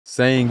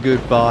Saying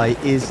goodbye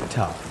is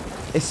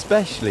tough,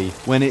 especially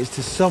when it's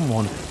to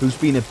someone who's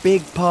been a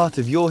big part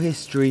of your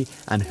history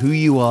and who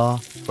you are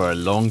for a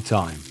long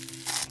time.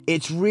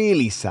 It's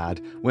really sad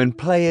when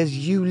players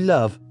you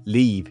love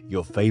leave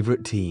your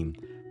favourite team,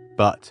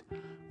 but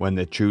when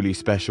the truly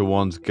special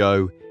ones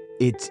go,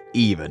 it's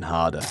even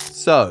harder.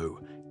 So,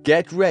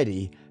 get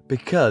ready,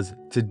 because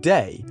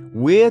today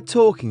we're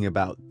talking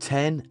about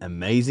 10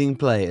 amazing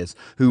players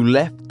who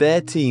left their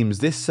teams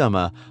this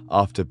summer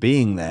after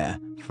being there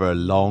for a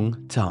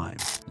long time.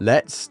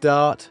 Let's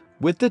start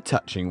with the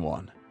touching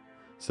one,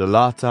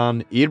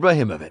 Zlatan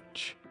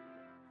Ibrahimovic.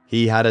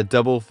 He had a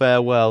double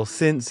farewell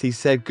since he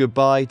said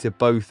goodbye to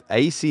both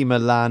AC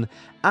Milan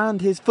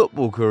and his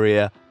football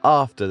career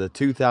after the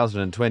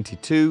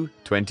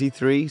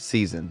 2022-23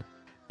 season.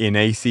 In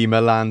AC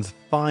Milan's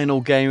final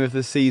game of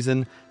the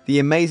season, the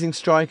amazing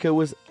striker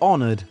was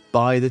honoured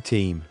by the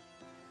team.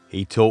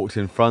 He talked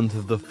in front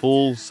of the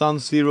full San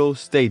Siro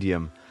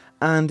stadium,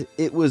 and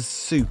it was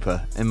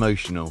super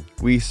emotional.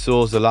 We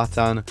saw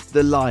Zlatan,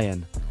 the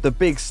lion, the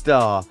big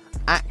star,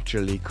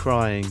 actually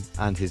crying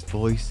and his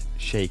voice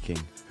shaking.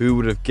 Who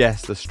would have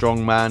guessed the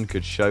strong man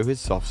could show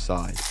his soft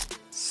side?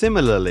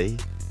 Similarly,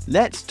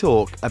 let's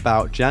talk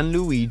about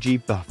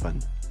Gianluigi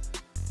Buffon.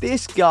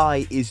 This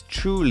guy is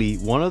truly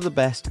one of the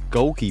best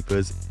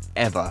goalkeepers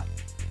ever.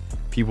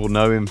 People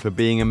know him for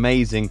being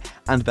amazing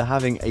and for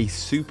having a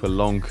super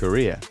long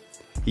career.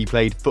 He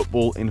played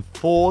football in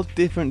 4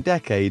 different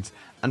decades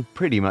and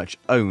pretty much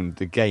owned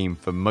the game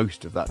for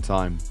most of that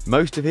time.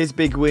 Most of his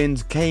big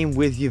wins came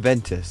with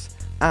Juventus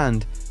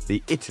and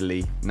the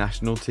Italy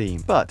national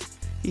team. But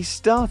he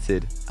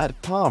started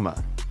at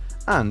Parma,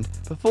 and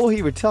before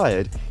he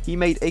retired, he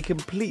made a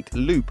complete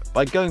loop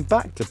by going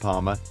back to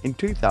Parma in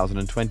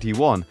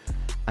 2021,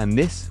 and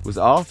this was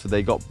after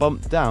they got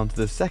bumped down to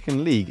the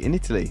second league in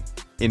Italy.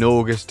 In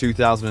August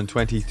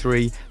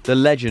 2023, the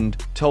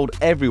legend told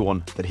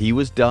everyone that he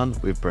was done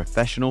with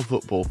professional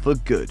football for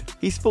good.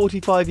 He's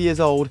 45 years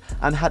old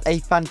and had a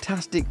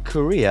fantastic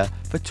career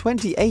for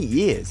 28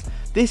 years.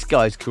 This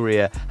guy's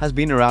career has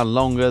been around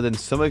longer than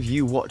some of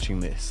you watching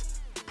this.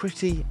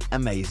 Pretty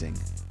amazing.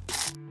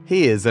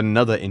 Here's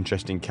another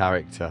interesting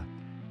character,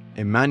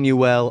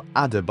 Emmanuel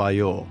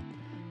Adebayor.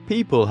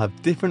 People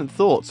have different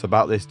thoughts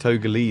about this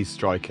Togolese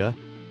striker.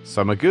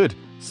 Some are good,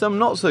 some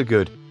not so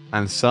good,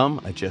 and some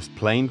are just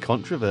plain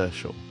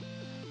controversial.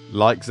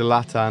 Like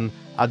Zlatan,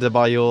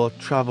 Adebayor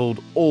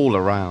travelled all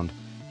around.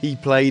 He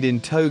played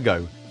in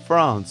Togo,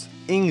 France,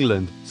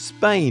 England,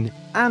 Spain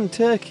and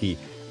Turkey,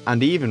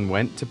 and even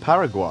went to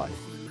Paraguay.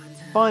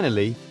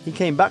 Finally, he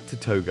came back to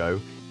Togo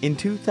in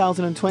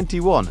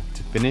 2021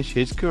 to finish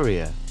his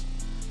career.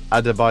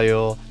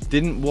 Adebayor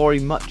didn't worry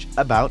much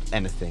about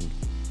anything.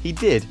 He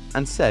did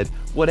and said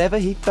whatever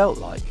he felt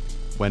like,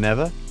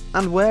 whenever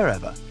and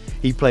wherever.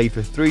 He played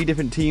for 3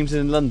 different teams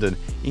in London,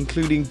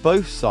 including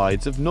both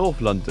sides of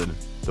North London,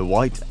 the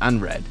white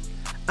and red.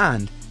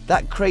 And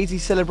that crazy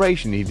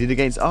celebration he did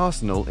against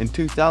Arsenal in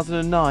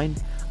 2009,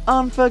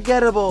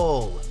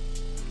 unforgettable!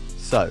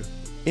 So,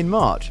 in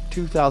March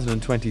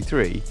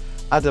 2023,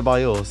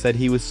 Adebayor said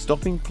he was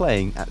stopping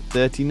playing at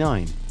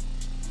 39.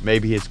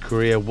 Maybe his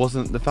career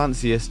wasn't the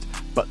fanciest,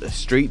 but the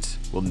streets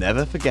will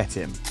never forget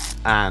him.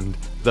 And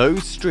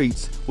those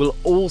streets will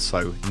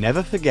also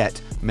never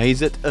forget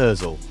Mesut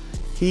Ozil.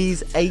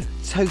 He's a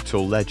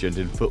total legend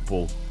in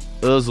football.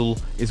 Ozil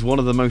is one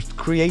of the most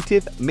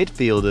creative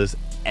midfielders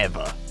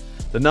ever.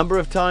 The number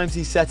of times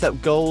he set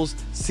up goals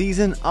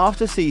season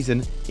after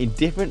season in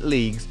different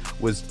leagues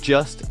was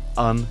just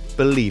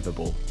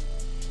unbelievable.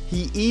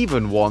 He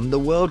even won the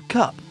World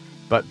Cup,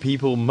 but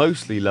people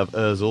mostly love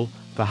Ozil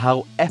for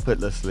how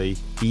effortlessly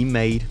he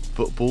made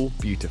football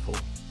beautiful.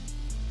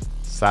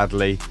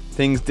 Sadly,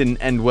 things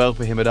didn't end well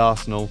for him at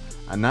Arsenal,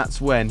 and that's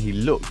when he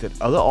looked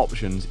at other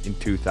options in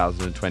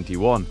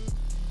 2021.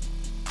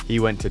 He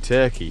went to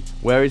Turkey,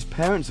 where his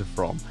parents are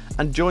from,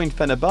 and joined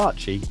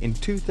Fenerbahce in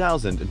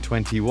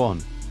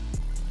 2021.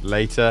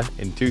 Later,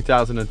 in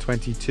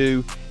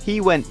 2022,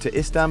 he went to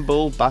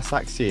Istanbul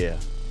Başakşehir.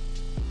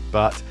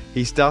 But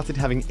he started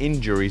having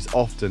injuries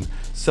often,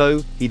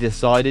 so he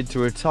decided to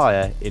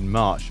retire in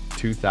March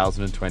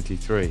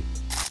 2023.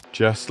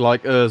 Just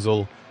like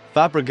Ozil,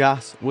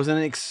 Fabregas was an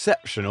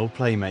exceptional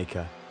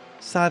playmaker.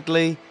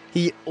 Sadly,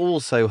 he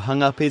also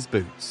hung up his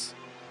boots.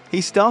 He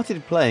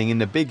started playing in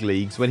the big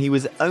leagues when he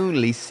was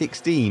only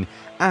 16,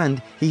 and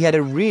he had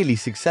a really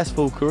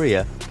successful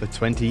career for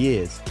 20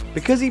 years.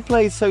 Because he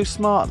played so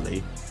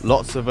smartly,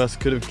 lots of us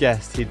could have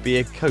guessed he'd be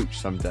a coach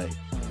someday.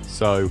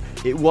 So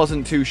it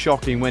wasn't too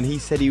shocking when he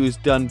said he was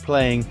done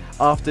playing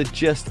after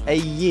just a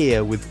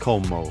year with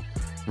Como.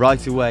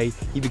 Right away,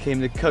 he became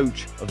the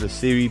coach of the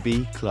Serie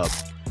B club.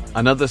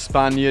 Another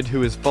Spaniard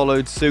who has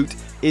followed suit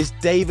is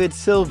David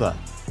Silva.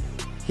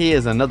 He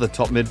is another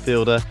top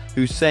midfielder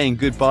who's saying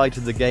goodbye to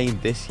the game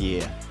this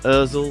year.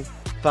 Ozil,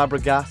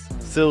 Fabregas,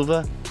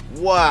 Silva,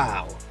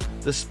 wow!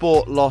 The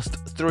sport lost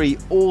 3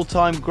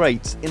 all-time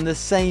greats in the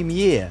same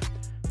year.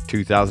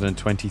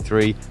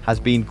 2023 has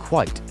been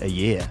quite a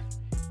year.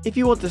 If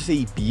you want to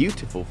see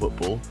beautiful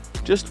football,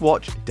 Just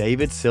watch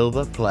David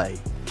Silva play.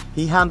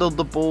 He handled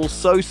the ball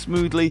so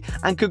smoothly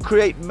and could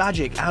create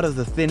magic out of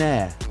the thin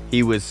air.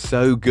 He was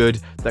so good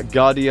that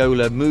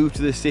Guardiola moved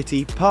to the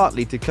city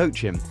partly to coach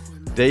him.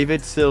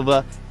 David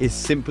Silva is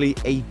simply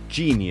a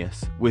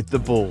genius with the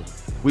ball.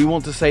 We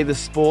want to say the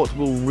sport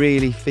will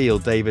really feel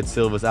David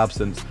Silva's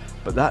absence,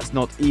 but that's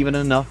not even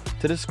enough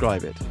to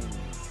describe it.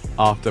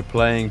 After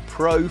playing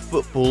pro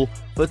football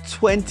for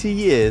 20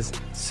 years,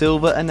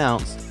 Silva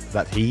announced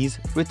that he's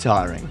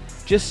retiring,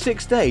 just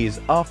 6 days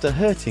after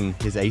hurting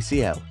his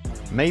ACL.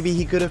 Maybe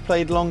he could have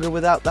played longer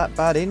without that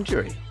bad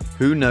injury.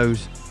 Who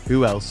knows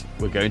who else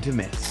we're going to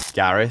miss?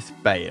 Gareth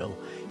Bale.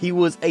 He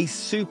was a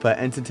super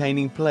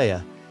entertaining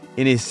player.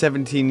 In his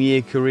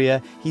 17-year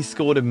career, he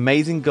scored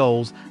amazing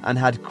goals and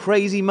had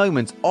crazy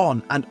moments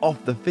on and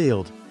off the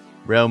field.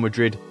 Real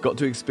Madrid got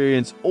to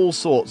experience all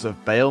sorts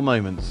of Bale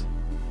moments.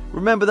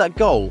 Remember that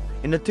goal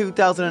in the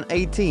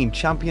 2018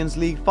 Champions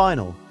League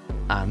final?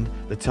 And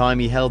the time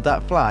he held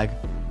that flag,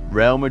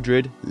 Real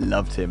Madrid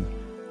loved him.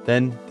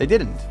 Then they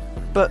didn't.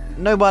 But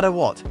no matter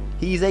what,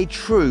 he's a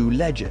true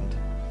legend.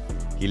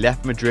 He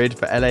left Madrid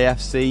for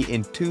LAFC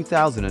in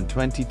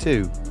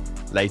 2022.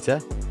 Later,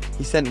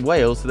 he sent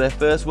Wales to their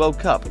first World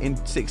Cup in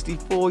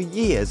 64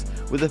 years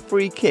with a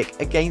free kick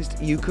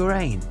against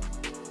Ukraine.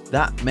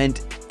 That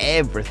meant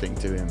everything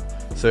to him,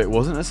 so it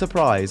wasn't a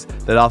surprise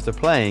that after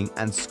playing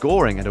and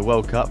scoring at a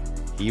World Cup,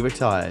 he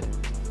retired.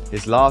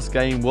 His last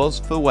game was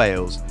for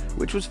Wales,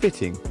 which was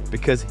fitting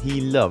because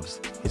he loves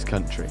his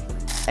country.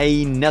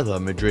 Another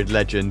Madrid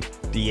legend,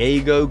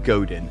 Diego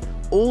Godin,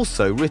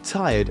 also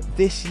retired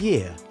this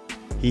year.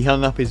 He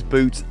hung up his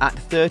boots at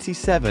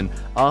 37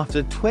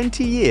 after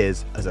 20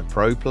 years as a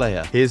pro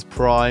player. His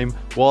prime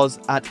was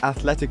at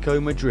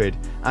Atletico Madrid,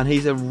 and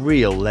he's a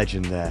real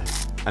legend there.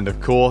 And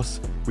of course,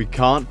 we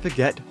can't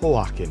forget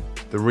Joaquin.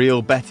 The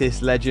Real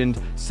Betis legend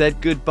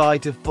said goodbye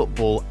to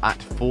football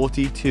at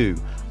 42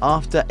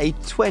 after a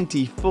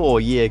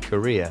 24-year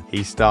career.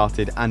 He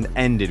started and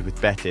ended with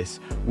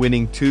Betis,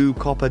 winning 2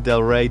 Copa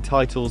del Rey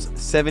titles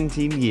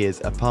 17 years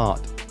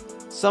apart.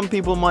 Some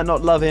people might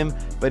not love him,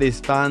 but his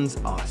fans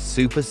are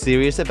super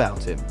serious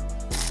about him.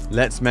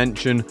 Let's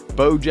mention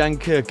Bojan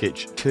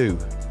Krkić too.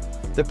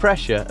 The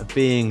pressure of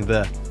being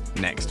the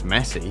next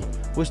Messi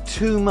was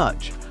too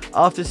much.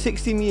 After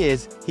 16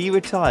 years, he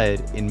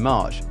retired in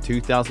March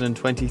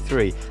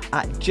 2023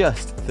 at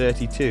just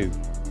 32.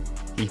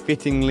 He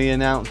fittingly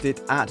announced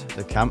it at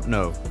the Camp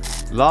Nou.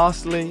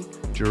 Lastly,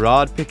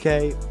 Gerard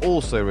Piqué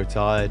also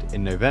retired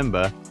in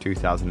November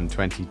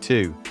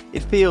 2022.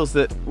 It feels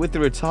that with the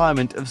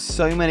retirement of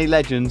so many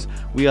legends,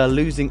 we are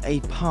losing a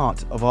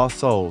part of our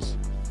souls.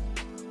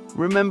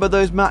 Remember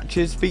those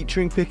matches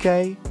featuring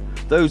Piqué?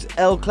 Those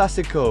El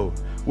Clasico,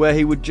 where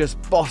he would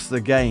just boss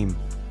the game.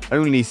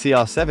 Only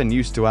CR7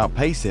 used to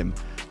outpace him.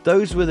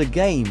 Those were the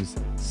games.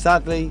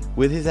 Sadly,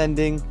 with his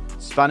ending,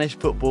 Spanish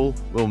football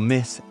will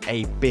miss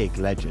a big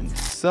legend.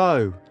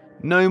 So,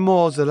 no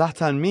more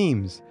Zlatan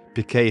memes,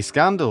 Piqué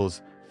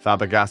scandals,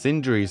 Fabregas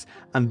injuries,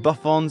 and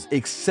Buffon's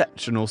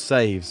exceptional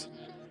saves.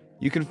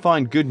 You can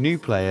find good new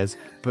players,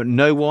 but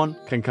no one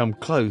can come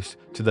close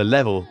to the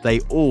level they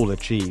all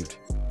achieved.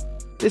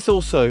 This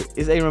also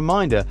is a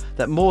reminder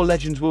that more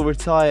legends will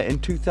retire in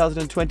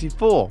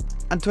 2024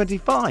 and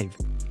 25.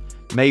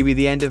 Maybe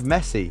the end of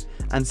Messi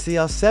and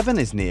CR7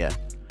 is near.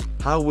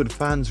 How would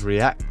fans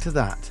react to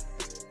that?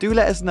 Do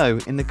let us know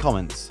in the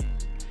comments.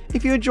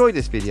 If you enjoyed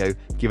this video,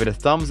 give it a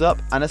thumbs up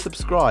and a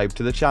subscribe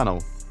to the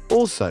channel.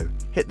 Also,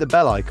 hit the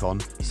bell icon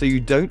so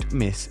you don't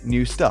miss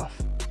new stuff.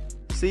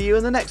 See you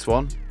in the next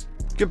one.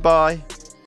 Goodbye.